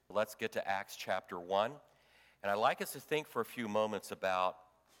Let's get to Acts chapter 1. And I'd like us to think for a few moments about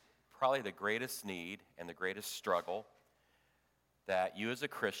probably the greatest need and the greatest struggle that you as a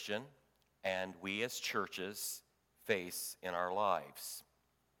Christian and we as churches face in our lives.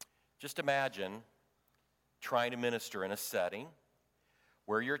 Just imagine trying to minister in a setting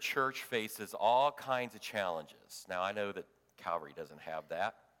where your church faces all kinds of challenges. Now, I know that Calvary doesn't have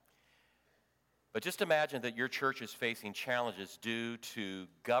that. But just imagine that your church is facing challenges due to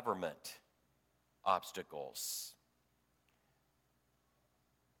government obstacles,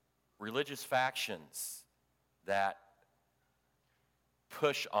 religious factions that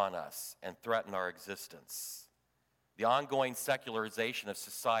push on us and threaten our existence, the ongoing secularization of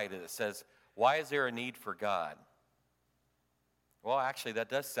society that says, why is there a need for God? Well, actually, that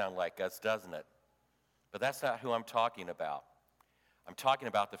does sound like us, doesn't it? But that's not who I'm talking about. I'm talking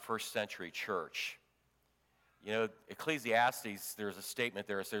about the first century church. You know, Ecclesiastes, there's a statement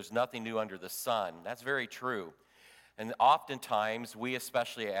there that says, there's nothing new under the sun. That's very true. And oftentimes, we,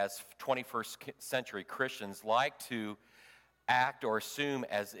 especially as 21st century Christians, like to act or assume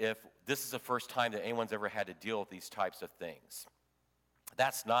as if this is the first time that anyone's ever had to deal with these types of things.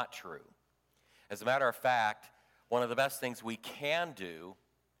 That's not true. As a matter of fact, one of the best things we can do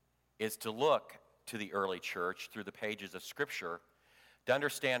is to look to the early church through the pages of Scripture to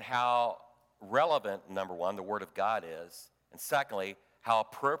understand how relevant, number one, the Word of God is, and secondly, how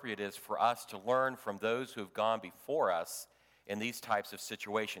appropriate it is for us to learn from those who have gone before us in these types of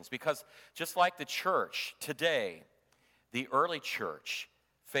situations. Because just like the church today, the early church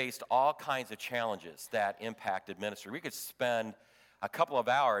faced all kinds of challenges that impacted ministry. We could spend a couple of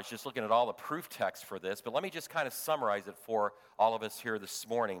hours just looking at all the proof texts for this, but let me just kind of summarize it for all of us here this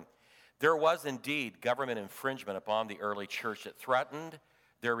morning. There was indeed government infringement upon the early church that threatened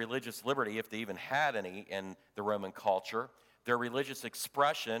their religious liberty, if they even had any in the Roman culture, their religious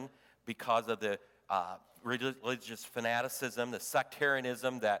expression because of the religious fanaticism, the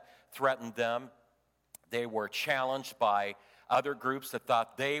sectarianism that threatened them. They were challenged by other groups that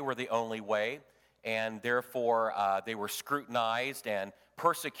thought they were the only way, and therefore they were scrutinized and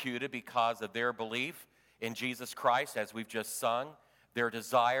persecuted because of their belief in Jesus Christ, as we've just sung, their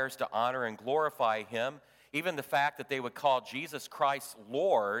desires to honor and glorify Him. Even the fact that they would call Jesus Christ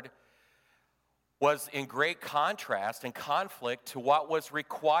Lord was in great contrast and conflict to what was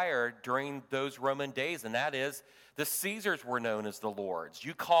required during those Roman days, and that is the Caesars were known as the Lords.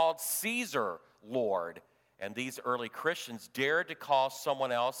 You called Caesar Lord, and these early Christians dared to call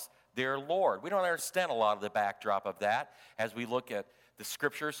someone else their Lord. We don't understand a lot of the backdrop of that as we look at the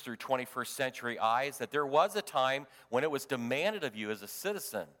Scriptures through 21st century eyes, that there was a time when it was demanded of you as a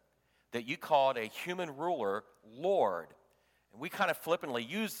citizen that you called a human ruler Lord. And we kind of flippantly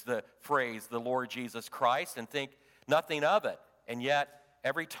use the phrase, the Lord Jesus Christ, and think nothing of it. And yet,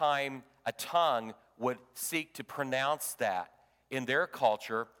 every time a tongue would seek to pronounce that in their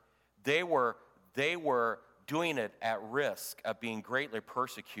culture, they were doing it at risk of being greatly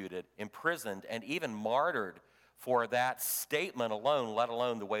persecuted, imprisoned, and even martyred for that statement alone, let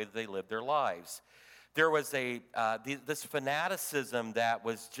alone the way that they lived their lives. There was this fanaticism that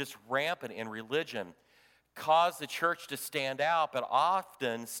was just rampant in religion, caused the church to stand out, but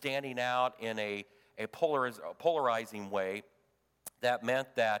often standing out in a polarizing way that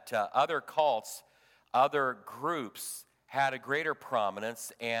meant that other cults, other groups had a greater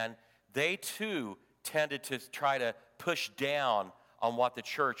prominence, and they too tended to try to push down on what the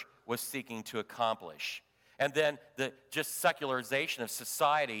church was seeking to accomplish. And then the just secularization of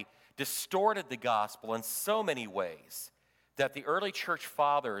society distorted the gospel in so many ways that the early church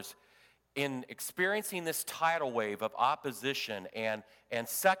fathers, in experiencing this tidal wave of opposition and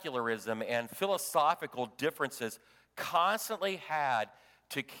secularism and philosophical differences, constantly had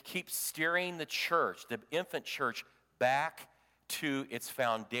to keep steering the church, the infant church, back to its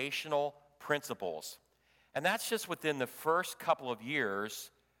foundational principles. And that's just within the first couple of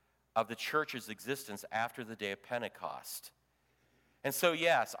years of the church's existence after the day of Pentecost. And so,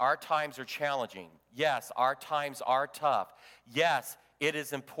 yes, our times are challenging. Yes, our times are tough. Yes, it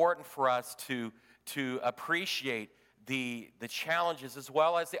is important for us to appreciate the challenges as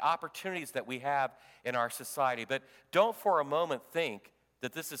well as the opportunities that we have in our society. But don't for a moment think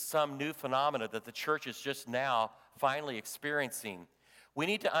that this is some new phenomena that the church is just now finally experiencing. We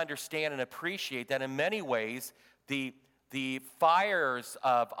need to understand and appreciate that in many ways, the fires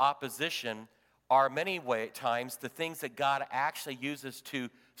of opposition are many times the things that God actually uses to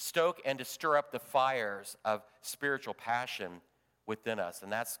stoke and to stir up the fires of spiritual passion within us.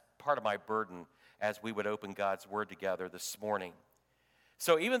 And that's part of my burden as we would open God's Word together this morning.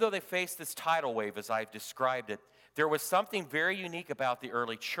 So even though they faced this tidal wave as I've described it, there was something very unique about the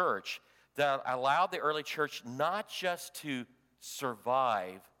early church that allowed the early church not just to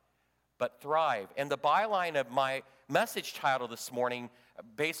survive, but thrive. And the byline of my message title this morning,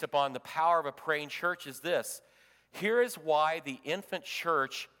 based upon the power of a praying church, is this: here is why the infant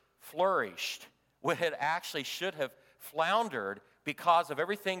church flourished when it actually should have floundered, because of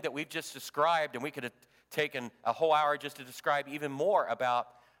everything that we've just described. And we could have taken a whole hour just to describe even more about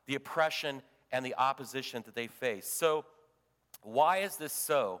the oppression and the opposition that they faced. So why is this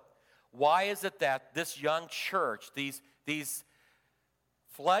so? Why is it that this young church, these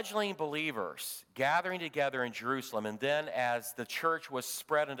fledgling believers gathering together in Jerusalem, and then as the church was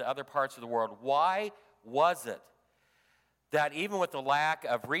spread into other parts of the world, why was it that even with the lack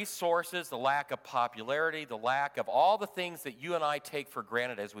of resources, the lack of popularity, the lack of all the things that you and I take for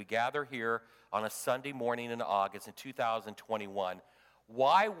granted as we gather here on a Sunday morning in August in 2021,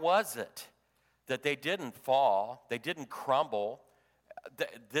 why was it that they didn't fall, they didn't crumble,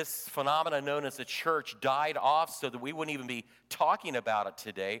 this phenomenon known as the church died off so that we wouldn't even be talking about it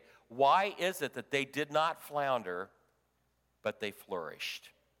today? Why is it that they did not flounder, but they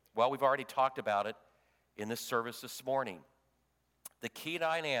flourished? Well, we've already talked about it in this service this morning. The key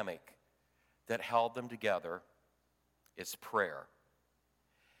dynamic that held them together is prayer.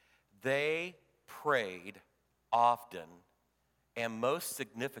 They prayed often, and most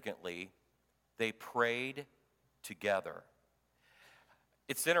significantly, they prayed together.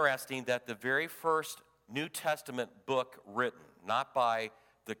 It's interesting that the very first New Testament book written, not by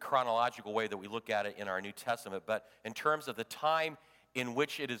the chronological way that we look at it in our New Testament, but in terms of the time in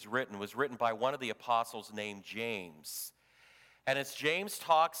which it is written, was written by one of the apostles named James. And as James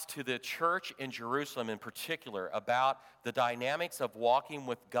talks to the church in Jerusalem in particular about the dynamics of walking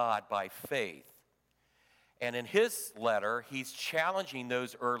with God by faith, and in his letter, he's challenging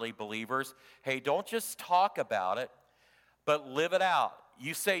those early believers, hey, don't just talk about it, but live it out.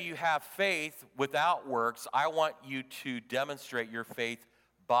 You say you have faith without works. I want you to demonstrate your faith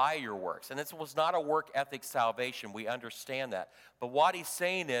by your works. And this was not a work ethic salvation. We understand that. But what he's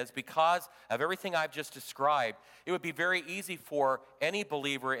saying is, because of everything I've just described, it would be very easy for any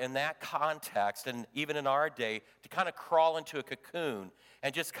believer in that context, and even in our day, to kind of crawl into a cocoon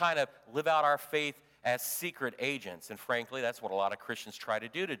and just kind of live out our faith as secret agents. And frankly, that's what a lot of Christians try to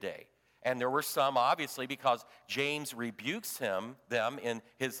do today. And there were some, obviously, because James rebukes them in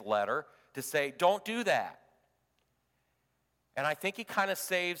his letter to say, don't do that. And I think he kind of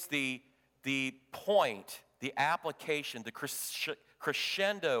saves the point, the application, the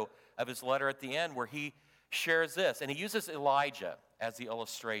crescendo of his letter at the end, where he shares this. And he uses Elijah as the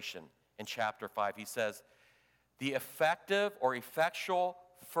illustration in chapter 5. He says, the effective or effectual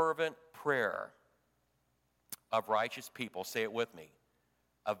fervent prayer of righteous people, say it with me,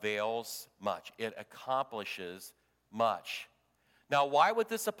 avails much. It accomplishes much. Now, why would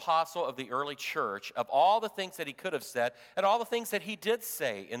this apostle of the early church, of all the things that he could have said, and all the things that he did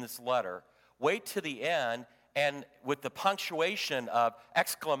say in this letter, wait to the end and with the punctuation of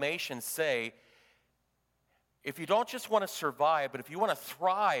exclamation say, if you don't just want to survive, but if you want to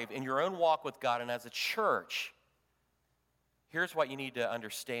thrive in your own walk with God and as a church, here's what you need to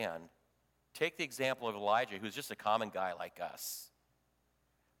understand. Take the example of Elijah, who's just a common guy like us.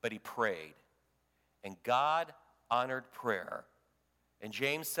 But he prayed, and God honored prayer. And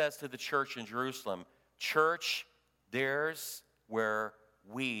James says to the church in Jerusalem, church, there's where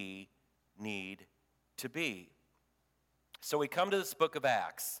we need to be. So we come to this book of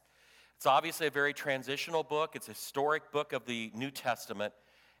Acts. It's obviously a very transitional book. It's a historic book of the New Testament,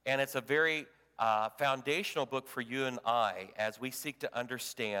 and it's a very foundational book for you and I as we seek to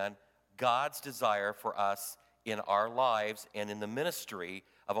understand God's desire for us in our lives and in the ministry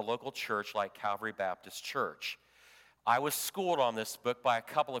of a local church like Calvary Baptist Church. I was schooled on this book by a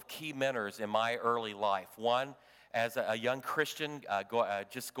couple of key mentors in my early life. One, as a young Christian,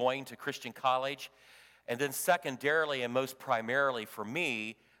 just going to Christian college. And then secondarily, and most primarily for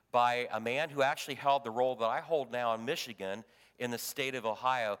me, by a man who actually held the role that I hold now in Michigan, in the state of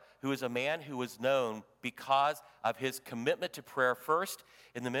Ohio, who is a man who was known because of his commitment to prayer, first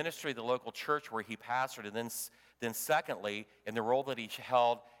in the ministry of the local church where he pastored, and then secondly, in the role that he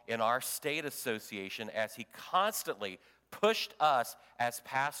held in our state association as he constantly pushed us as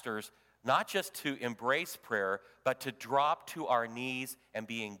pastors not just to embrace prayer, but to drop to our knees and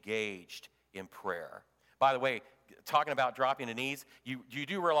be engaged in prayer. By the way, talking about dropping to knees, you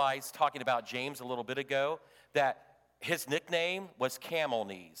do realize, talking about James a little bit ago, that his nickname was Camel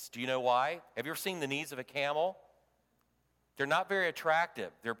Knees. Do you know why? Have you ever seen the knees of a camel? They're not very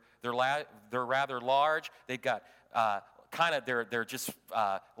attractive. They're rather large. They've got they're just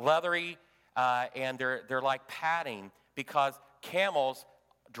leathery. and they're like padding because camels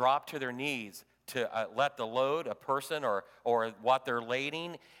drop to their knees to let the load, a person or what they're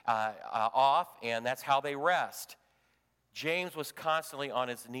lading off, and that's how they rest. James was constantly on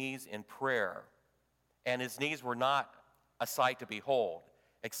his knees in prayer, and his knees were not a sight to behold,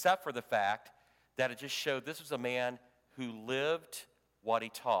 except for the fact that it just showed this was a man who lived what he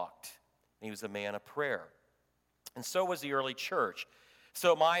talked. He was a man of prayer. And so was the early church.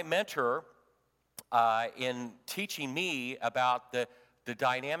 So my mentor in teaching me about the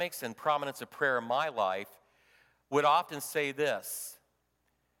dynamics and prominence of prayer in my life would often say this.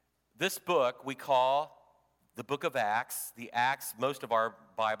 This book we call the book of Acts. The Acts, most of our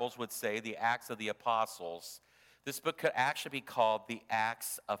Bibles would say the Acts of the Apostles. This book could actually be called the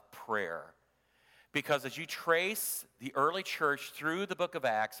Acts of Prayer. Because as you trace the early church through the book of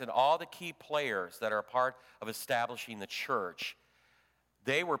Acts and all the key players that are a part of establishing the church,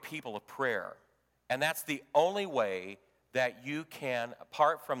 they were people of prayer. And that's the only way that you can,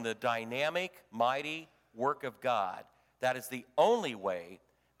 apart from the dynamic, mighty work of God, that is the only way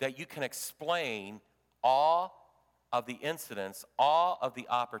that you can explain all of the incidents, all of the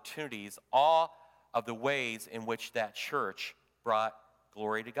opportunities, all of the ways in which that church brought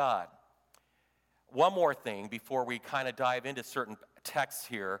glory to God. One more thing before we kind of dive into certain texts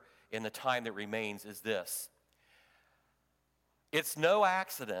here in the time that remains is this. It's no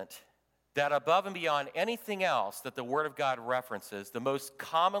accident that above and beyond anything else that the Word of God references, the most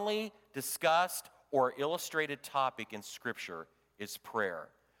commonly discussed or illustrated topic in Scripture is prayer.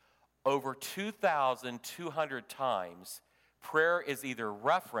 Over 2,200 times, prayer is either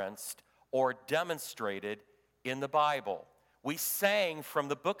referenced or demonstrated in the Bible. We sang from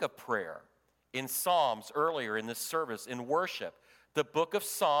the book of prayer in Psalms earlier in this service, in worship. The book of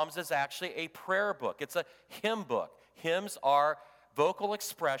Psalms is actually a prayer book. It's a hymn book. Hymns are vocal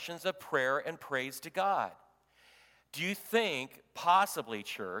expressions of prayer and praise to God. Do you think, possibly,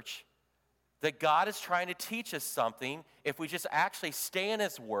 church, that God is trying to teach us something if we just actually stay in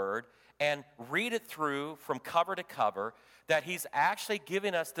His Word and read it through from cover to cover, that He's actually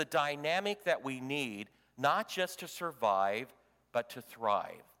giving us the dynamic that we need, not just to survive, but to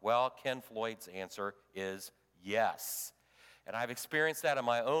thrive? Well, Ken Floyd's answer is yes. And I've experienced that in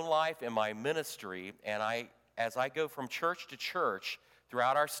my own life, in my ministry, and as I go from church to church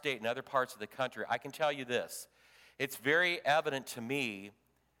throughout our state and other parts of the country, I can tell you this. It's very evident to me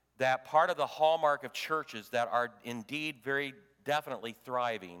that part of the hallmark of churches that are indeed very definitely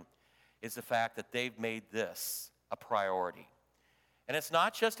thriving is the fact that they've made this a priority. And it's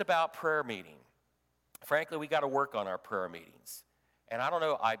not just about prayer meeting. Frankly, we got to work on our prayer meetings. And I don't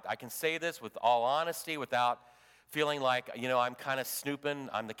know, I can say this with all honesty without feeling like, I'm kind of snooping.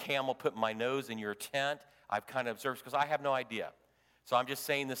 I'm the camel putting my nose in your tent. I've kind of observed because I have no idea. So I'm just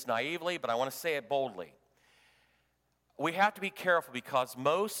saying this naively, but I want to say it boldly. We have to be careful because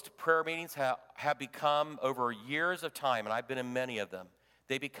most prayer meetings have become, over years of time, and I've been in many of them,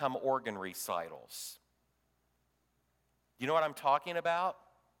 they become organ recitals. You know what I'm talking about?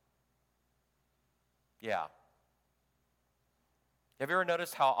 Yeah. Have you ever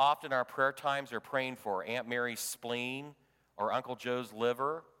noticed how often our prayer times are praying for Aunt Mary's spleen or Uncle Joe's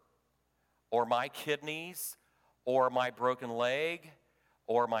liver or my kidneys or my broken leg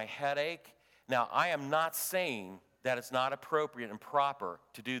or my headache? Now, I am not saying that it's not appropriate and proper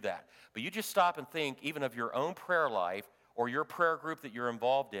to do that. But you just stop and think even of your own prayer life or your prayer group that you're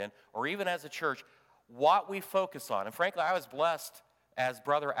involved in, or even as a church, what we focus on. And frankly, I was blessed as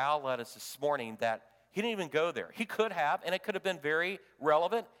Brother Al led us this morning that he didn't even go there. He could have, and it could have been very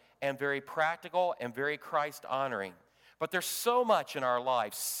relevant and very practical and very Christ-honoring. But there's so much in our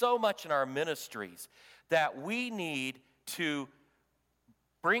lives, so much in our ministries that we need to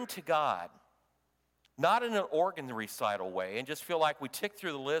bring to God, not in an organ recital way and just feel like we tick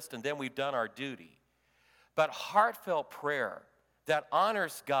through the list and then we've done our duty, but heartfelt prayer that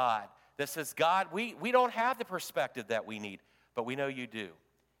honors God, that says, God, we don't have the perspective that we need, but we know you do.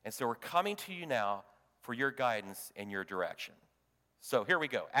 And so we're coming to you now for your guidance and your direction. So here we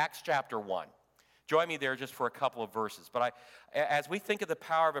go, Acts chapter 1. Join me there just for a couple of verses. But as we think of the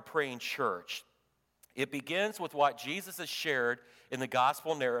power of a praying church, it begins with what Jesus has shared in the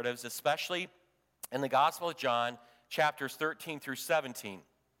gospel narratives, especially in the Gospel of John, chapters 13 through 17,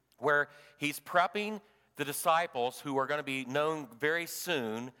 where he's prepping the disciples who are going to be known very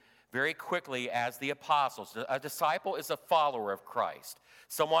soon very quickly as the apostles. A disciple is a follower of Christ,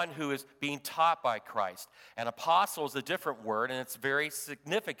 someone who is being taught by Christ. An apostle is a different word, and it's very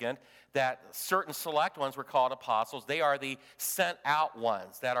significant that certain select ones were called apostles. They are the sent out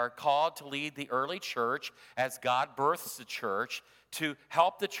ones that are called to lead the early church as God births the church, to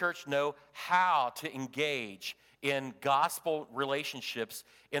help the church know how to engage in gospel relationships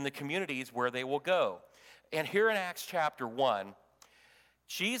in the communities where they will go. And here in Acts chapter 1,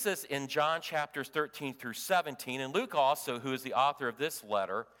 Jesus in John chapters 13 through 17, and Luke also, who is the author of this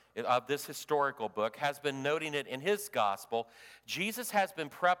letter, of this historical book, has been noting it in his gospel. Jesus has been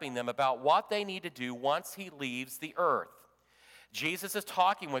prepping them about what they need to do once he leaves the earth. Jesus is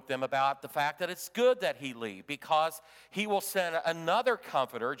talking with them about the fact that it's good that he leave because he will send another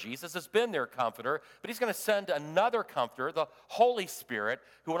comforter. Jesus has been their comforter, but he's going to send another comforter, the Holy Spirit,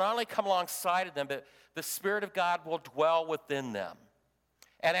 who will not only come alongside of them, but the Spirit of God will dwell within them.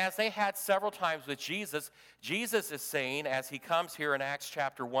 And as they had several times with Jesus, Jesus is saying, as he comes here in Acts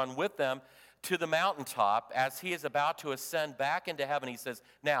chapter 1 with them to the mountaintop, as he is about to ascend back into heaven, he says,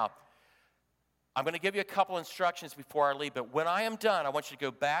 now, I'm going to give you a couple instructions before I leave, but when I am done, I want you to go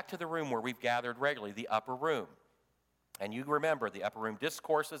back to the room where we've gathered regularly, the upper room. And you remember the upper room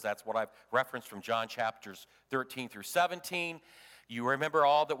discourses. That's what I've referenced from John chapters 13 through 17. You remember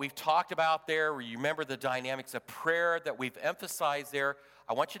all that we've talked about there. You remember the dynamics of prayer that we've emphasized there.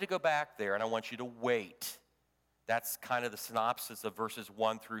 I want you to go back there, and I want you to wait. That's kind of the synopsis of verses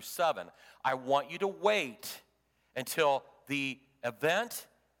 1 through 7. I want you to wait until the event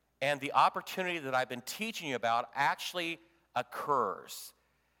and the opportunity that I've been teaching you about actually occurs.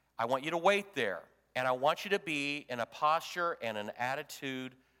 I want you to wait there, and I want you to be in a posture and an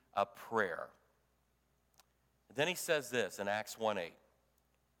attitude of prayer. And then he says this in Acts 1:8.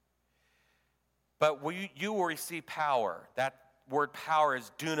 But you will receive power. That word power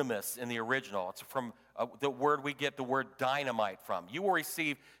is dunamis in the original. It's from the word we get the word dynamite from. You will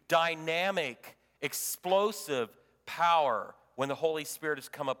receive dynamic, explosive power when the Holy Spirit has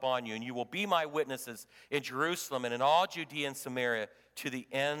come upon you, and you will be my witnesses in Jerusalem and in all Judea and Samaria to the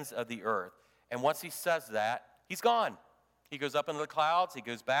ends of the earth. And once he says that, he's gone. He goes up into the clouds, he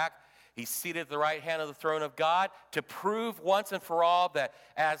goes back, he's seated at the right hand of the throne of God to prove once and for all that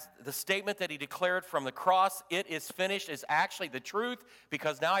as the statement that he declared from the cross, it is finished, is actually the truth,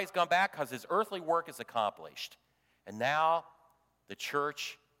 because now he's gone back because his earthly work is accomplished. And now the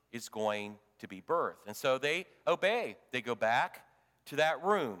church is going to be birthed. And so they obey. They go back to that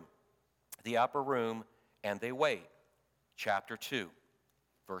room, the upper room, and they wait. Chapter 2,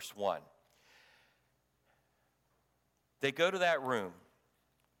 verse 1. They go to that room,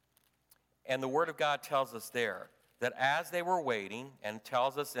 and the Word of God tells us there that as they were waiting, and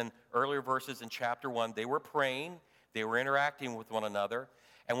tells us in earlier verses in chapter 1, they were praying, they were interacting with one another,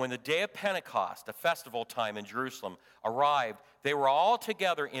 and when the day of Pentecost, a festival time in Jerusalem, arrived, they were all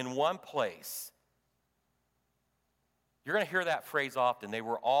together in one place. You're going to hear that phrase often. They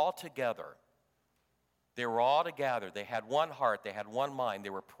were all together. They were all together. They had one heart. They had one mind. They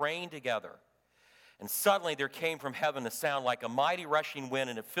were praying together. And suddenly there came from heaven a sound like a mighty rushing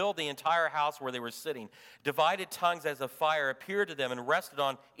wind, and it filled the entire house where they were sitting. Divided tongues as of fire appeared to them and rested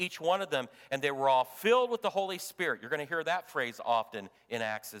on each one of them, and they were all filled with the Holy Spirit. You're going to hear that phrase often in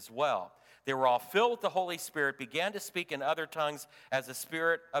Acts as well. They were all filled with the Holy Spirit, began to speak in other tongues as the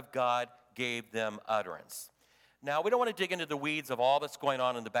Spirit of God gave them utterance. Now, we don't want to dig into the weeds of all that's going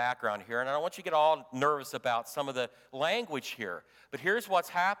on in the background here, and I don't want you to get all nervous about some of the language here. But here's what's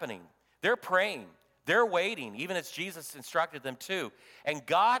happening. They're praying. They're waiting, even as Jesus instructed them to. And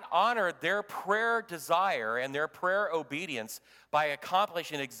God honored their prayer desire and their prayer obedience by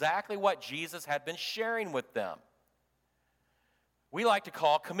accomplishing exactly what Jesus had been sharing with them. We like to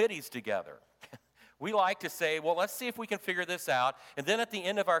call committees together. We like to say, well, let's see if we can figure this out. And then at the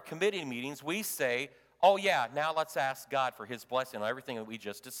end of our committee meetings, we say, oh yeah, now let's ask God for his blessing on everything that we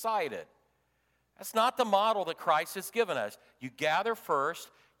just decided. That's not the model that Christ has given us. You gather first.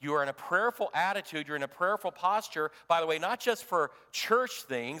 You are in a prayerful attitude. You're in a prayerful posture, by the way, not just for church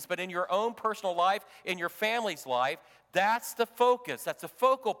things, but in your own personal life, in your family's life. That's the focus. That's the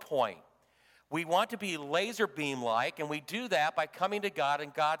focal point. We want to be laser beam-like, and we do that by coming to God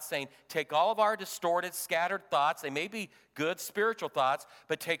and God saying, take all of our distorted, scattered thoughts. They may be good spiritual thoughts,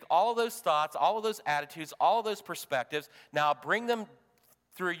 but take all of those thoughts, all of those attitudes, all of those perspectives. Now bring them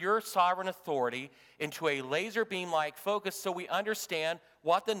through your sovereign authority into a laser beam-like focus so we understand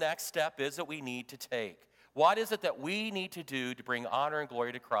what the next step is that we need to take. What is it that we need to do to bring honor and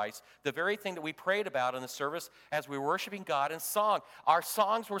glory to Christ? The very thing that we prayed about in the service as we were worshiping God in song. Our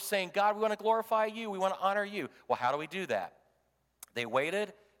songs were saying, God, we want to glorify you. We want to honor you. Well, how do we do that? They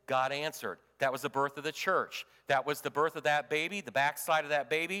waited. God answered. That was the birth of the church. That was the birth of that baby, the backside of that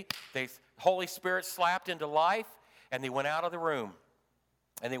baby. The Holy Spirit slapped into life, and they went out of the room,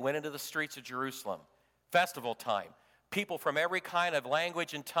 and they went into the streets of Jerusalem. Festival time. People from every kind of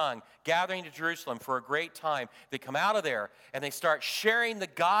language and tongue gathering to Jerusalem for a great time. They come out of there and they start sharing the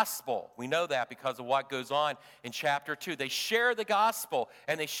gospel. We know that because of what goes on in chapter 2. They share the gospel,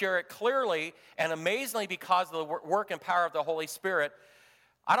 and they share it clearly and amazingly because of the work and power of the Holy Spirit.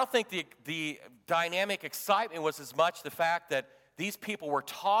 I don't think the dynamic excitement was as much the fact that these people were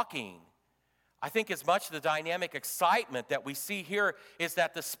talking. I think as much the dynamic excitement that we see here is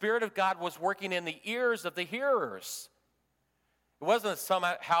that the Spirit of God was working in the ears of the hearers. It wasn't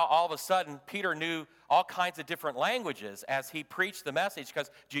somehow all of a sudden Peter knew all kinds of different languages as he preached the message. Because,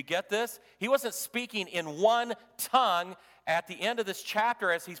 do you get this? He wasn't speaking in one tongue at the end of this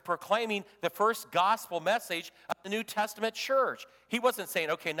chapter as he's proclaiming the first gospel message of the New Testament church. He wasn't saying,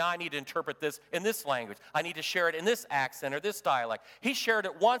 okay, now I need to interpret this in this language. I need to share it in this accent or this dialect. He shared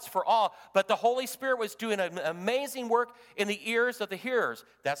it once for all, but the Holy Spirit was doing an amazing work in the ears of the hearers.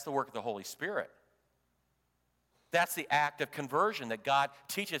 That's the work of the Holy Spirit. That's the act of conversion that God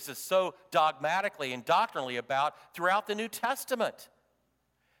teaches us so dogmatically and doctrinally about throughout the New Testament.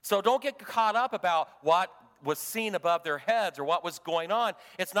 So don't get caught up about what was seen above their heads or what was going on.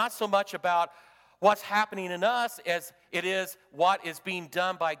 It's not so much about what's happening in us as it is what is being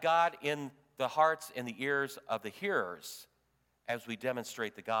done by God in the hearts and the ears of the hearers as we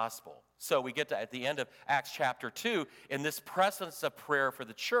demonstrate the gospel. So we get to at the end of Acts chapter 2 in this presence of prayer for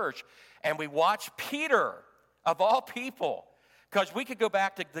the church, and we watch Peter, of all people, because we could go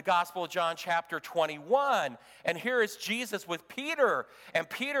back to the Gospel of John chapter 21, and here is Jesus with Peter, and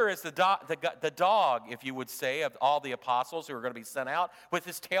Peter is the dog, if you would say, of all the apostles who are going to be sent out, with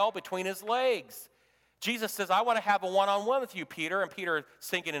his tail between his legs. Jesus says, I want to have a one-on-one with you, Peter, and Peter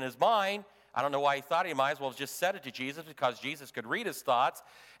thinking in his mind, I don't know why he thought he might as well have just said it to Jesus, because Jesus could read his thoughts.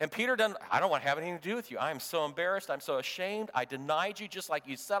 And Peter doesn't, I don't want to have anything to do with you. I am so embarrassed. I'm so ashamed. I denied you just like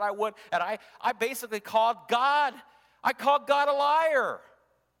you said I would. And I basically called God. I called God a liar.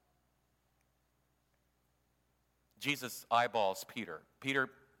 Jesus eyeballs Peter. Peter,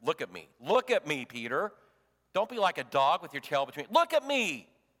 look at me. Look at me, Peter. Don't be like a dog with your tail between. Look at me.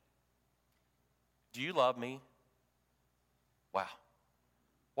 Do you love me? Wow.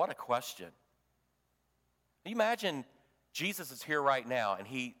 What a question. Can you imagine Jesus is here right now, and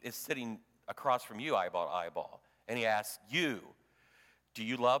he is sitting across from you, eyeball to eyeball, and he asks you, do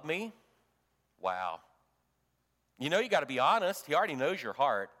you love me? Wow. You know you got to be honest. He already knows your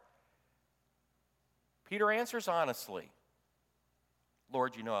heart. Peter answers honestly,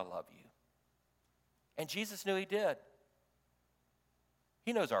 Lord, you know I love you. And Jesus knew he did.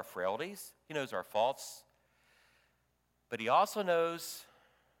 He knows our frailties. He knows our faults. But he also knows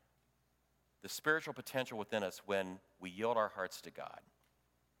the spiritual potential within us when we yield our hearts to God.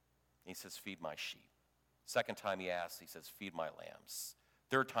 He says, feed my sheep. Second time he asks, he says, feed my lambs.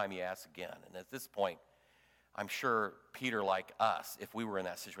 Third time he asks again. And at this point, I'm sure Peter, like us, if we were in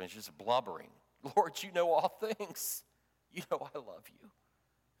that situation, is just blubbering. Lord, you know all things. You know I love you.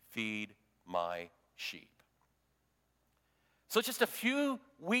 Feed my sheep. So just a few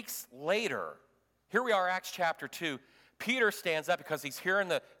weeks later, here we are, Acts chapter 2. Peter stands up because he's hearing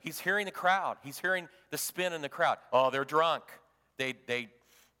the crowd. He's hearing the spin in the crowd. Oh, they're drunk. They've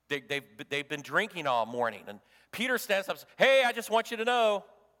been drinking all morning. And Peter stands up and says, hey, I just want you to know,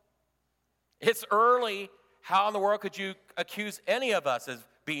 it's early. How in the world could you accuse any of us of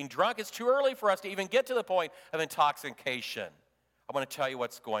being drunk? It's too early for us to even get to the point of intoxication. I want to tell you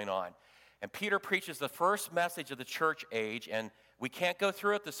what's going on. And Peter preaches the first message of the church age, and we can't go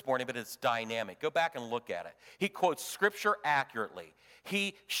through it this morning, but it's dynamic. Go back and look at it. He quotes Scripture accurately.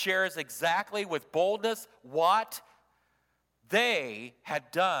 He shares exactly with boldness what they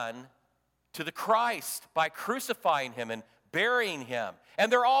had done to the Christ by crucifying him and burying him.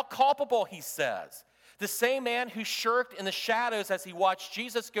 And they're all culpable, he says. The same man who shirked in the shadows as he watched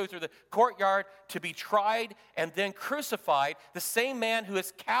Jesus go through the courtyard to be tried and then crucified, the same man who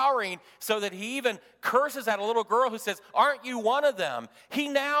is cowering so that he even curses at a little girl who says, aren't you one of them? He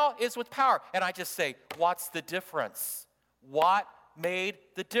now is with power. And I just say, what's the difference? What made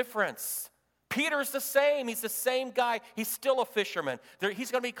the difference? Peter's the same. He's the same guy. He's still a fisherman. He's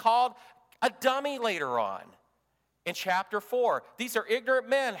going to be called a dummy later on in chapter 4. These are ignorant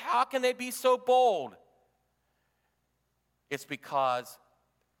men. How can they be so bold? It's because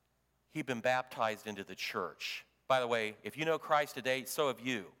he'd been baptized into the church. By the way, if you know Christ today, so have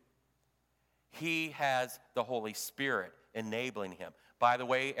you. He has the Holy Spirit enabling him. By the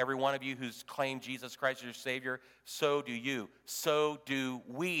way, every one of you who's claimed Jesus Christ as your Savior, so do you. So do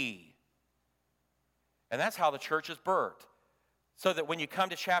we. And that's how the church is birthed. So that when you come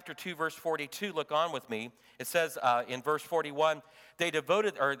to chapter 2, verse 42, look on with me. It says in verse 41, they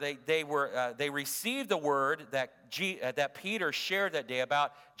received the word that Peter shared that day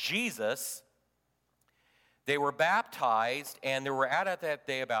about Jesus. They were baptized, and there were added that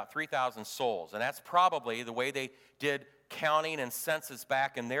day about 3,000 souls. And that's probably the way they did counting and census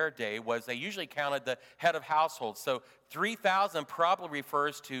back in their day, was they usually counted the head of households. So 3,000 probably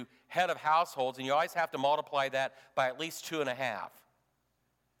refers to head of households, and you always have to multiply that by at least 2.5.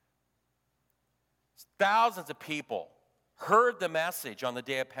 Thousands of people heard the message on the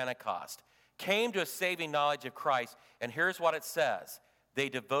day of Pentecost, came to a saving knowledge of Christ, and here's what it says. They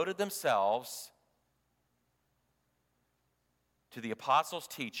devoted themselves to the apostles'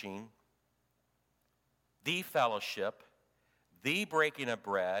 teaching, the fellowship, the breaking of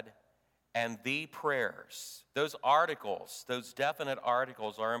bread, and the prayers. Those articles, those definite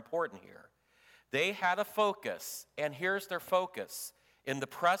articles are important here. They had a focus, and here's their focus in the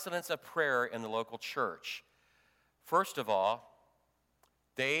precedence of prayer in the local church. First of all,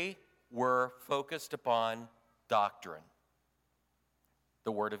 they were focused upon doctrine,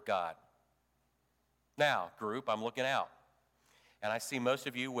 the Word of God. Now, group, I'm looking out. And I see most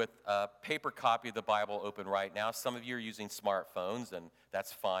of you with a paper copy of the Bible open right now. Some of you are using smartphones, and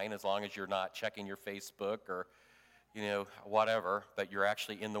that's fine as long as you're not checking your Facebook or, whatever. But you're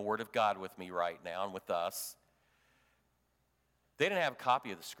actually in the Word of God with me right now and with us. They didn't have a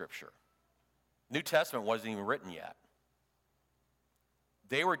copy of the Scripture. New Testament wasn't even written yet.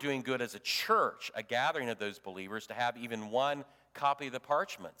 They were doing good as a church, a gathering of those believers, to have even one copy of the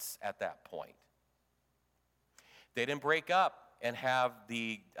parchments at that point. They didn't break up and have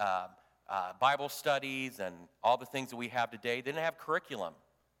the Bible studies and all the things that we have today. They didn't have curriculum.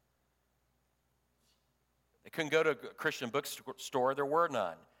 They couldn't go to a Christian bookstore. There were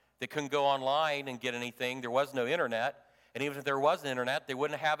none. They couldn't go online and get anything. There was no internet. And even if there was an internet, they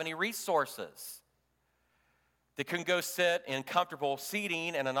wouldn't have any resources. They couldn't go sit in comfortable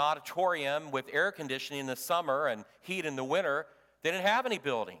seating in an auditorium with air conditioning in the summer and heat in the winter. They didn't have any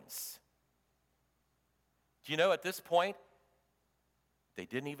buildings. Do you know at this point, they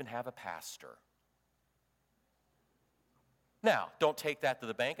didn't even have a pastor. Now, don't take that to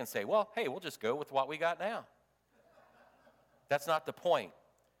the bank and say, well, hey, we'll just go with what we got now. That's not the point.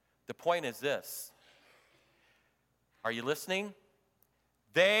 The point is this. Are you listening?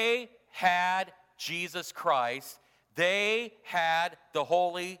 They had Jesus Christ. They had the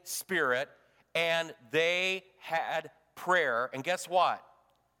Holy Spirit. And they had prayer. And guess what?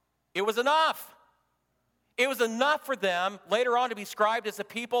 It was enough. It was enough for them later on to be described as a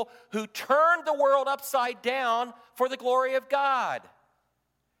people who turned the world upside down for the glory of God.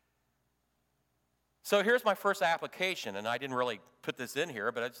 So here's my first application, and I didn't really put this in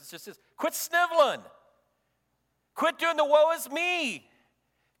here, but it's just this. Quit sniveling. Quit doing the woe is me.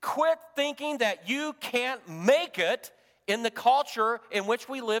 Quit thinking that you can't make it in the culture in which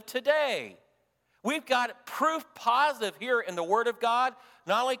we live today. We've got proof positive here in the Word of God.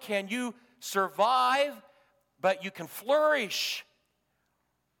 Not only can you survive, but you can flourish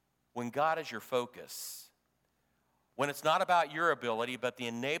when God is your focus. When it's not about your ability, but the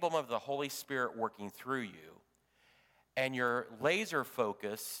enablement of the Holy Spirit working through you. And you're laser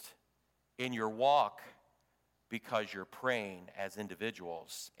focused in your walk because you're praying as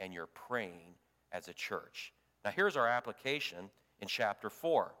individuals and you're praying as a church. Now here's our application in chapter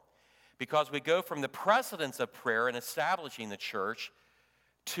 4. Because we go from the precedence of prayer and establishing the church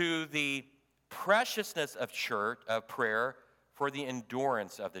to the preciousness of prayer for the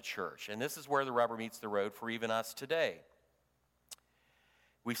endurance of the church. And this is where the rubber meets the road for even us today.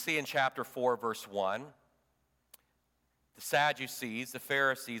 We see in chapter 4, verse 1, the Sadducees, the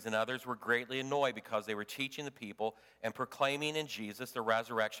Pharisees, and others were greatly annoyed because they were teaching the people and proclaiming in Jesus the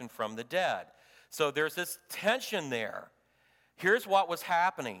resurrection from the dead. So there's this tension there. Here's what was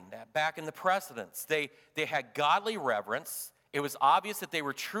happening back in the precedence. They had godly reverence. It was obvious that they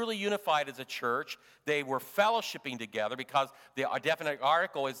were truly unified as a church. They were fellowshipping together because the definite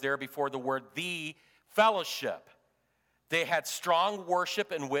article is there before the word the fellowship. They had strong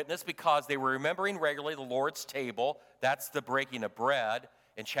worship and witness because they were remembering regularly the Lord's table. That's the breaking of bread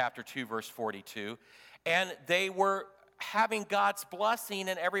in chapter 2, verse 42. And they were having God's blessing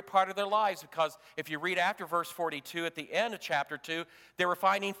in every part of their lives because if you read after verse 42 at the end of chapter 2, they were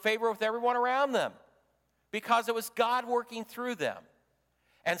finding favor with everyone around them because it was God working through them.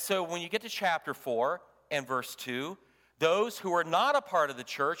 And so when you get to chapter 4 and verse 2, those who are not a part of the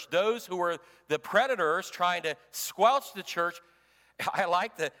church, those who are the predators trying to squelch the church, I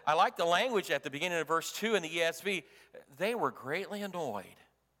like the language at the beginning of verse 2 in the ESV. They were greatly annoyed.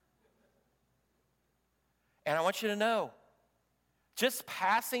 And I want you to know, just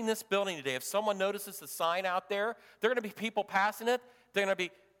passing this building today, if someone notices the sign out there, there are going to be people passing it, they're going to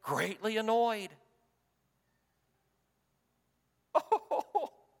be greatly annoyed. Oh,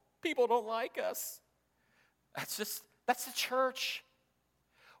 people don't like us. That's the church.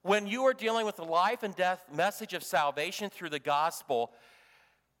 When you are dealing with the life and death message of salvation through the gospel,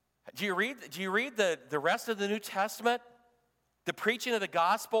 do you read the rest of the New Testament? The preaching of the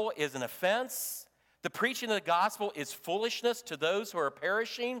gospel is an offense. The preaching of the gospel is foolishness to those who are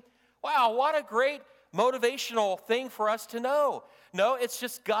perishing. Wow, what a great motivational thing for us to know. No, it's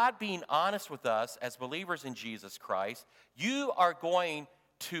just God being honest with us as believers in Jesus Christ. You are going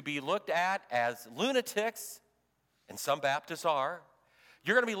to be looked at as lunatics, and some Baptists are.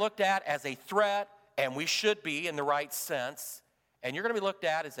 You're going to be looked at as a threat, and we should be in the right sense. And you're going to be looked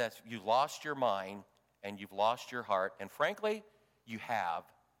at as if you lost your mind and you've lost your heart. And frankly, you have.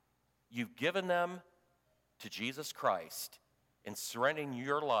 You've given them to Jesus Christ in surrendering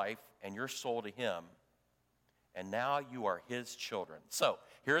your life and your soul to Him. And now you are His children. So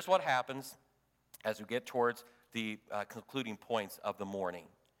here's what happens as we get towards the concluding points of the morning.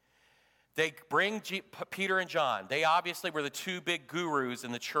 They bring Peter and John. They obviously were the two big gurus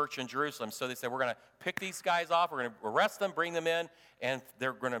in the church in Jerusalem. So they said, we're going to pick these guys off. We're going to arrest them, bring them in, and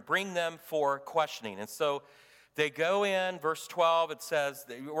they're going to bring them for questioning. And so they go in, verse 12, it says,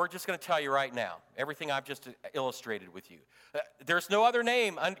 we're just going to tell you right now, everything I've just illustrated with you. There's no other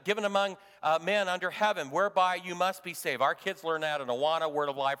name given among men under heaven whereby you must be saved. Our kids learn that in Awana, Word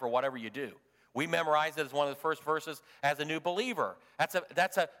of Life, or whatever you do. We memorize it as one of the first verses as a new believer.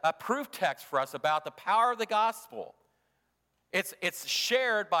 That's a proof text for us about the power of the gospel. It's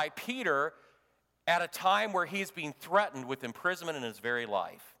shared by Peter at a time where he's being threatened with imprisonment in his very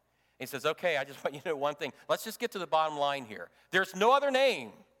life. He says, okay, I just want you to know one thing. Let's just get to the bottom line here. There's no other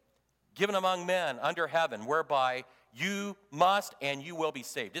name given among men under heaven whereby you must and you will be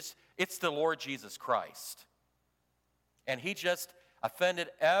saved. It's the Lord Jesus Christ. And he just offended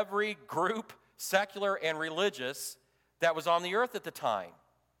every group, secular and religious, that was on the earth at the time.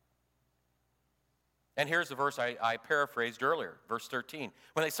 And here's the verse I paraphrased earlier, verse 13.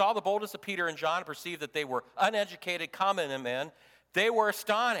 When they saw the boldness of Peter and John and perceived that they were uneducated, common men, they were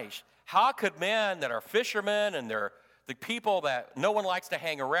astonished. How could men that are fishermen and they're the people that no one likes to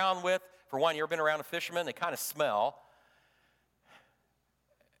hang around with, for one, you ever been around a fisherman? They kind of smell.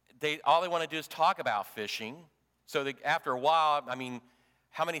 All they want to do is talk about fishing. So after a while, I mean,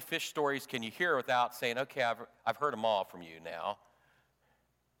 how many fish stories can you hear without saying, okay, I've heard them all from you now?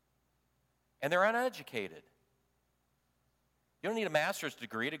 And they're uneducated. You don't need a master's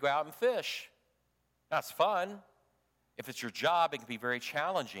degree to go out and fish. That's fun. If it's your job, it can be very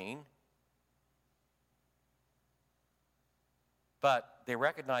challenging. But they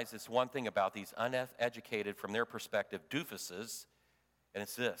recognize this one thing about these uneducated, from their perspective, doofuses, and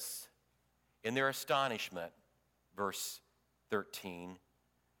it's this. In their astonishment, verse 13,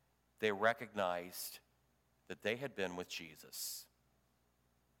 they recognized that they had been with Jesus.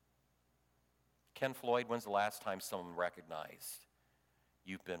 Ken Floyd, when's the last time someone recognized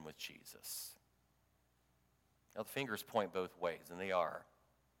you've been with Jesus? Now, the fingers point both ways, and they are.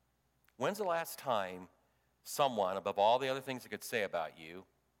 When's the last time someone, above all the other things they could say about you,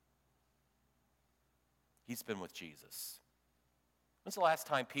 he's been with Jesus? When's the last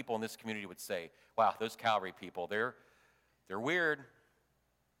time people in this community would say, wow, those Calvary people, they're weird,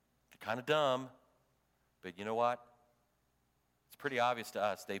 they're kind of dumb, but you know what? It's pretty obvious to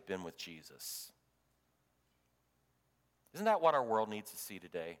us they've been with Jesus. Isn't that what our world needs to see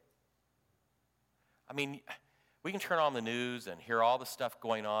today? I mean, we can turn on the news and hear all the stuff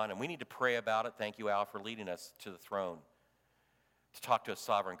going on, and we need to pray about it. Thank you, Al, for leading us to the throne to talk to a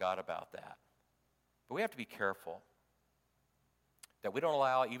sovereign God about that. But we have to be careful that we don't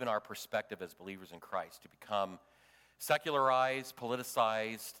allow even our perspective as believers in Christ to become secularized,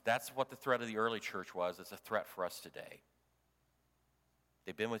 politicized. That's what the threat of the early church was. It's a threat for us today.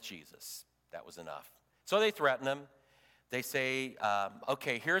 They've been with Jesus. That was enough. So they threaten him. They say,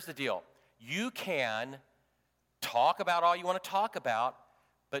 okay, here's the deal. You can talk about all you want to talk about,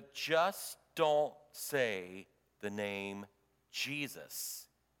 but just don't say the name Jesus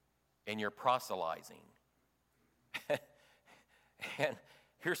in your proselytizing. And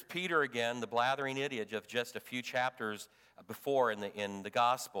here's Peter again, the blathering idiot of just a few chapters before in the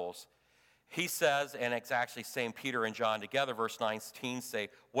Gospels. He says, and it's actually saying Peter and John together, verse 19 say,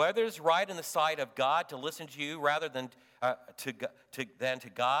 whether it's right in the sight of God to listen to you rather than to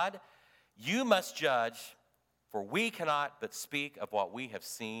God, you must judge For we cannot but speak of what we have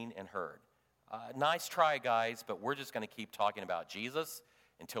seen and heard. Nice try, guys, but we're just going to keep talking about Jesus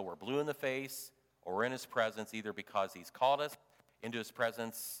until we're blue in the face or we're in his presence, either because he's called us into his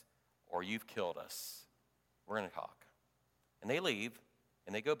presence or you've killed us. We're going to talk. And they leave,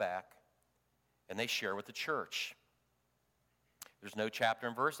 and they go back, and they share with the church. There's no chapter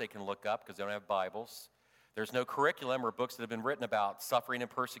and verse they can look up because they don't have Bibles. There's no curriculum or books that have been written about suffering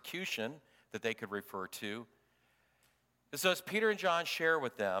and persecution that they could refer to. And so as Peter and John share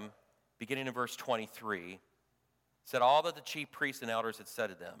with them, beginning in verse 23, said all that the chief priests and elders had said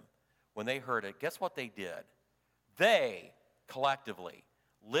to them, when they heard it, guess what they did? They collectively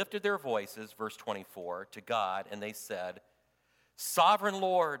lifted their voices, verse 24, to God, and they said, Sovereign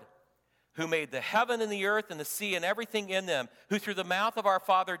Lord, who made the heaven and the earth and the sea and everything in them, who through the mouth of our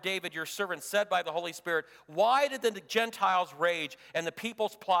father David, your servant, said by the Holy Spirit, why did the Gentiles rage and the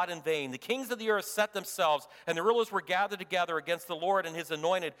peoples plot in vain? The kings of the earth set themselves, and the rulers were gathered together against the Lord and his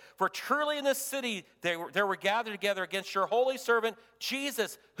anointed. For truly in this city there were gathered together against your holy servant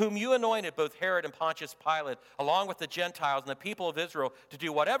Jesus, whom you anointed, both Herod and Pontius Pilate, along with the Gentiles and the people of Israel, to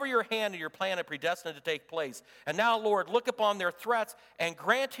do whatever your hand and your plan had predestined to take place. And now, Lord, look upon their threats and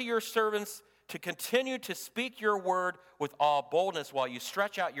grant to your servants to continue to speak your word with all boldness while you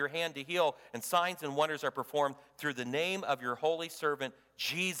stretch out your hand to heal, and signs and wonders are performed through the name of your holy servant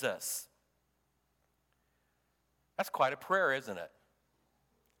Jesus. That's quite a prayer, isn't it?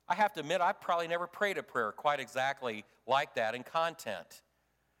 I have to admit, I've probably never prayed a prayer quite exactly like that in content.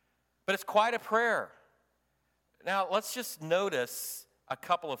 But it's quite a prayer. Now, let's just notice a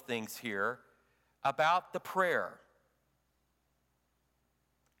couple of things here about the prayer.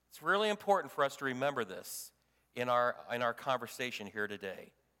 It's really important for us to remember this in our conversation here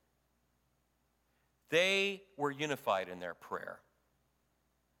today. They were unified in their prayer.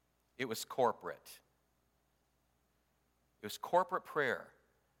 It was corporate. It was corporate prayer.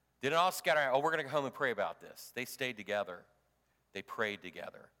 They didn't all scatter out, we're going to go home and pray about this. They stayed together. They prayed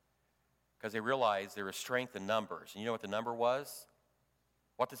together because they realized there was strength in numbers. And you know what the number was?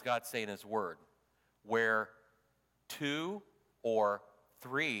 What does God say in his word? Where 2 or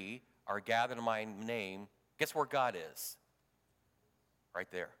 3 are gathered in my name, guess where God is?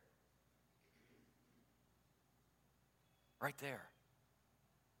 Right there. Right there.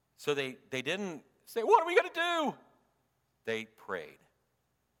 So they didn't say, what are we going to do? They prayed.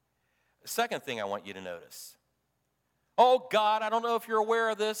 The second thing I want you to notice. Oh, God, I don't know if you're aware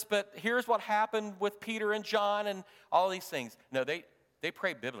of this, but here's what happened with Peter and John and all these things. No, they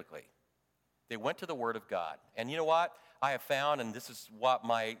prayed biblically. They went to the Word of God. And you know what I have found, and this is what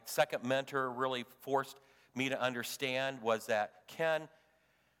my second mentor really forced me to understand, was that, Ken,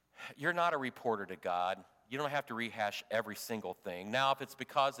 you're not a reporter to God. You don't have to rehash every single thing. Now, if it's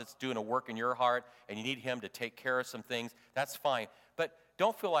because it's doing a work in your heart and you need him to take care of some things, that's fine. But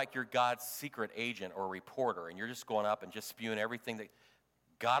don't feel like you're God's secret agent or reporter and you're just going up and just spewing everything that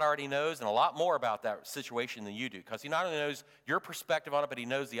God already knows and a lot more about that situation than you do. Because he not only knows your perspective on it, but he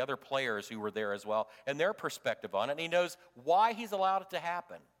knows the other players who were there as well and their perspective on it. And he knows why he's allowed it to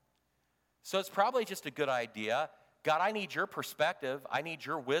happen. So it's probably just a good idea. God, I need your perspective. I need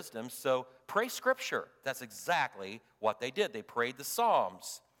your wisdom. So pray Scripture. That's exactly what they did. They prayed the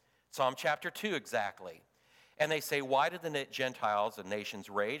Psalms. Psalm chapter 2 exactly. And they say, why did the Gentiles and nations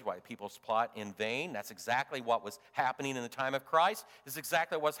rage? Why do peoples plot in vain? That's exactly what was happening in the time of Christ. It's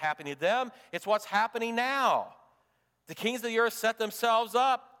exactly what's happening to them. It's what's happening now. The kings of the earth set themselves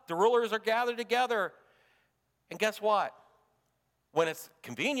up. The rulers are gathered together. And guess what? When it's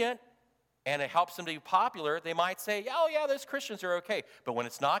convenient and it helps them to be popular, they might say, oh yeah, those Christians are okay. But when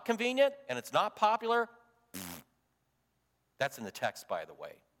it's not convenient and it's not popular, that's in the text, by the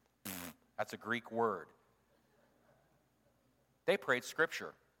way. That's a Greek word. They prayed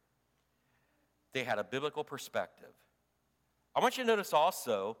Scripture. They had a biblical perspective. I want you to notice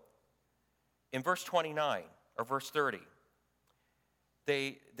also in verse 29 or verse 30,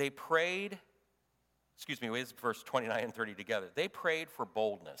 they prayed, it's verse 29 and 30 together. They prayed for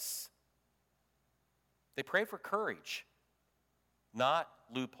boldness. They prayed for courage, not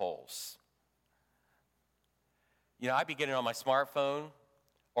loopholes. You know, I'd be getting on my smartphone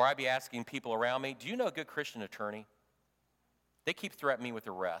or I'd be asking people around me, do you know a good Christian attorney? They keep threatening me with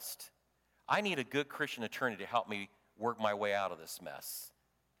arrest. I need a good Christian attorney to help me work my way out of this mess.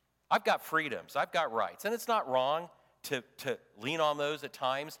 I've got freedoms. I've got rights. And it's not wrong to lean on those at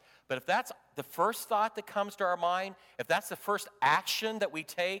times. But if that's the first thought that comes to our mind, if that's the first action that we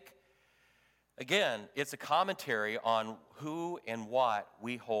take, again, it's a commentary on who and what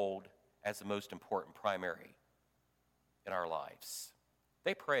we hold as the most important primary in our lives.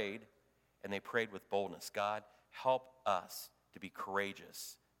 They prayed, and they prayed with boldness. God, help us to be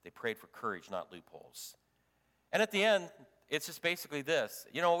courageous. They prayed for courage, not loopholes. And at the end, it's just basically this.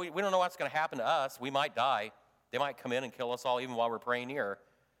 We don't know what's going to happen to us. We might die. They might come in and kill us all even while we're praying here.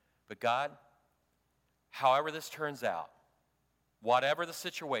 But God, however this turns out, whatever the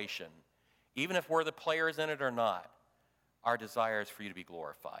situation, even if we're the players in it or not, our desire is for you to be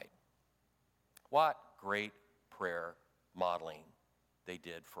glorified. What great prayer modeling they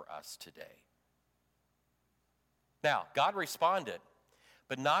did for us today. Now, God responded,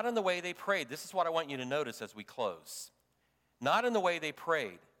 but not in the way they prayed. This is what I want you to notice as we close. Not in the way they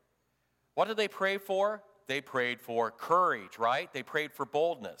prayed. What did they pray for? They prayed for courage, right? They prayed for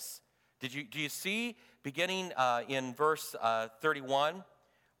boldness. Do you see, beginning in verse 31,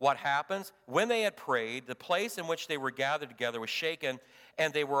 what happens? When they had prayed, the place in which they were gathered together was shaken,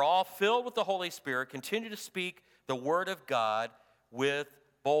 and they were all filled with the Holy Spirit, continued to speak the word of God with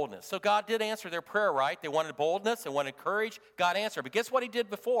boldness. So God did answer their prayer, right? They wanted boldness, they wanted courage. God answered. But guess what he did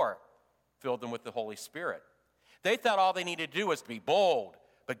before? Filled them with the Holy Spirit. They thought all they needed to do was to be bold.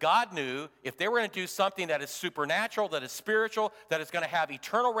 But God knew if they were going to do something that is supernatural, that is spiritual, that is going to have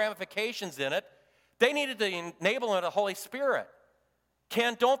eternal ramifications in it, they needed the enablement of the Holy Spirit.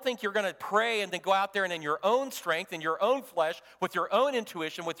 Ken, don't think you're going to pray and then go out there and in your own strength, in your own flesh, with your own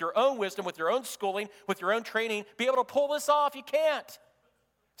intuition, with your own wisdom, with your own schooling, with your own training, be able to pull this off. You can't.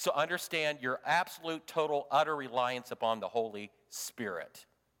 So understand your absolute, total, utter reliance upon the Holy Spirit.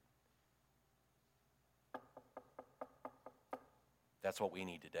 That's what we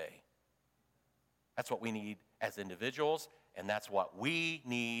need today. That's what we need as individuals, and that's what we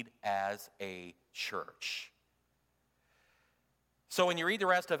need as a church. So when you read the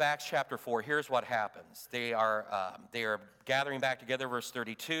rest of Acts chapter 4, here's what happens. They are gathering back together, verse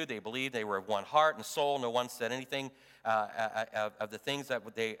 32. They believed they were of one heart and soul. No one said anything of the things that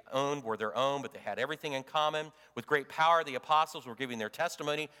they owned were their own, but they had everything in common. With great power, the apostles were giving their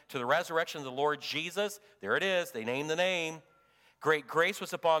testimony to the resurrection of the Lord Jesus. There it is. They named the name. Great grace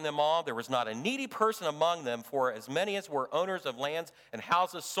was upon them all. There was not a needy person among them, for as many as were owners of lands and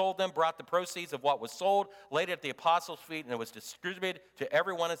houses sold them, brought the proceeds of what was sold, laid it at the apostles' feet, and it was distributed to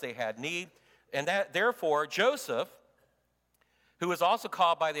everyone as they had need. And that therefore Joseph, who was also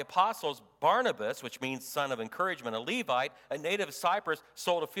called by the apostles Barnabas, which means son of encouragement, a Levite, a native of Cyprus,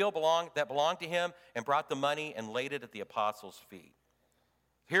 sold a field that belonged to him and brought the money and laid it at the apostles' feet.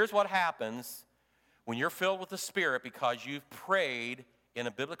 Here's what happens when you're filled with the Spirit because you've prayed in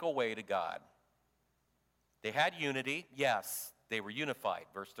a biblical way to God. They had unity. Yes, they were unified,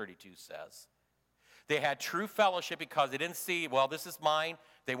 verse 32 says. They had true fellowship because they didn't see, well, this is mine.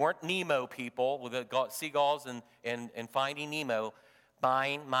 They weren't Nemo people with the seagulls and finding Nemo.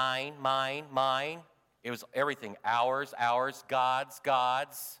 Mine, mine, mine, mine. It was everything. Ours, ours, God's,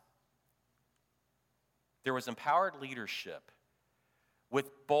 God's. There was empowered leadership with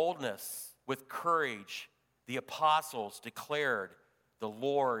boldness. With courage, the apostles declared the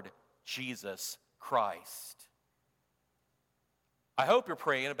Lord Jesus Christ. I hope you're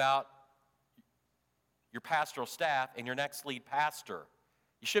praying about your pastoral staff and your next lead pastor.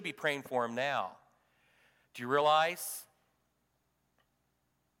 You should be praying for him now. Do you realize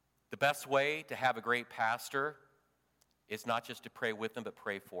the best way to have a great pastor is not just to pray with him, but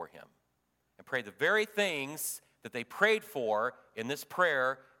pray for him? And pray the very things that they prayed for in this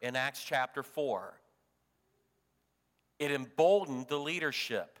prayer in Acts chapter 4. It emboldened the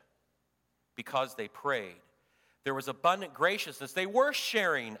leadership because they prayed. There was abundant graciousness. They were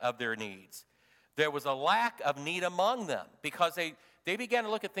sharing of their needs. There was a lack of need among them because they began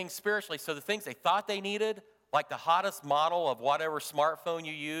to look at things spiritually. So the things they thought they needed, like the hottest model of whatever smartphone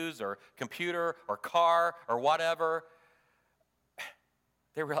you use or computer or car or whatever,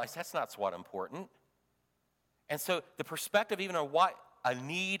 they realized that's not what's important. And so the perspective even of what a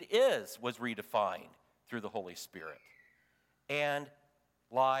need is was redefined through the Holy Spirit. And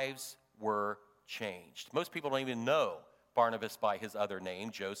lives were changed. Most people don't even know Barnabas by his other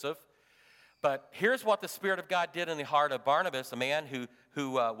name, Joseph. But here's what the Spirit of God did in the heart of Barnabas, a man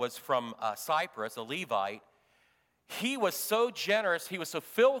who was from Cyprus, a Levite. He was so generous, he was so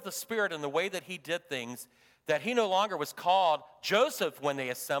filled with the Spirit in the way that he did things, that he no longer was called Joseph when they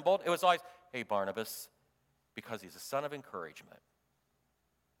assembled. It was always, hey, Barnabas, because he's a son of encouragement.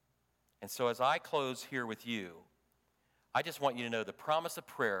 And so as I close here with you, I just want you to know the promise of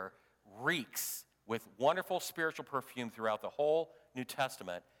prayer reeks with wonderful spiritual perfume throughout the whole New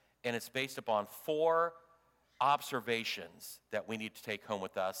Testament, and it's based upon 4 observations that we need to take home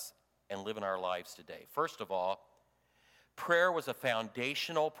with us and live in our lives today. First of all, prayer was a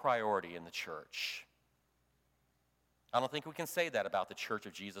foundational priority in the church. I don't think we can say that about the Church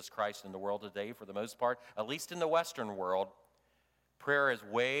of Jesus Christ in the world today for the most part, at least in the Western world. Prayer is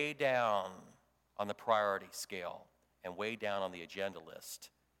way down on the priority scale and way down on the agenda list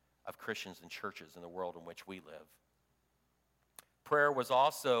of Christians and churches in the world in which we live. Prayer was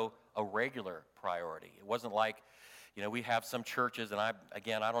also a regular priority. It wasn't like, we have some churches, and I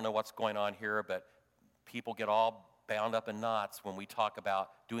don't know what's going on here, but people get all bound up in knots when we talk about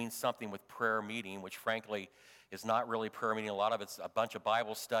doing something with prayer meeting, which frankly is not really prayer meeting. A lot of it's a bunch of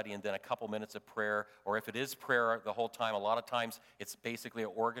Bible study and then a couple minutes of prayer, or if it is prayer the whole time, a lot of times it's basically an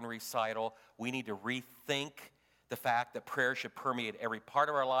organ recital. We need to rethink the fact that prayer should permeate every part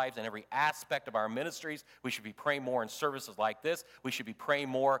of our lives and every aspect of our ministries. We should be praying more in services like this. We should be praying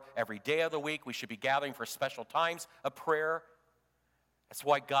more every day of the week. We should be gathering for special times of prayer. That's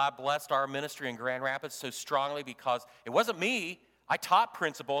why God blessed our ministry in Grand Rapids so strongly, because it wasn't me. I taught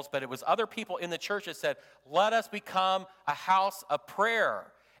principles, but it was other people in the church that said, let us become a house of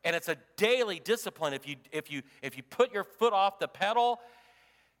prayer. And it's a daily discipline. If you put your foot off the pedal,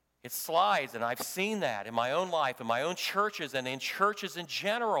 it slides. And I've seen that in my own life, in my own churches, and in churches in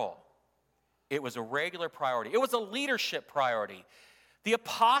general. It was a regular priority. It was a leadership priority. The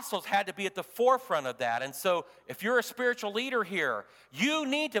apostles had to be at the forefront of that. And so if you're a spiritual leader here, you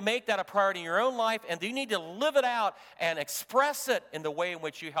need to make that a priority in your own life, and you need to live it out and express it in the way in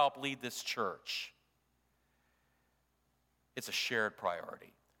which you help lead this church. It's a shared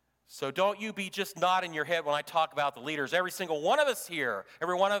priority. So don't you be just nodding your head when I talk about the leaders. Every single one of us here,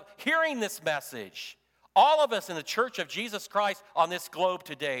 every one of hearing this message, all of us in the Church of Jesus Christ on this globe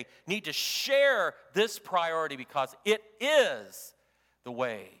today need to share this priority, because it is the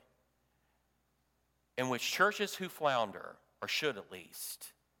way in which churches who flounder, or should at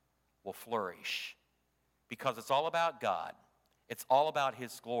least, will flourish. Because it's all about God. It's all about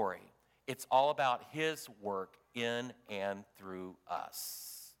His glory. It's all about His work in and through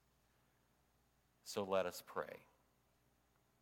us. So let us pray.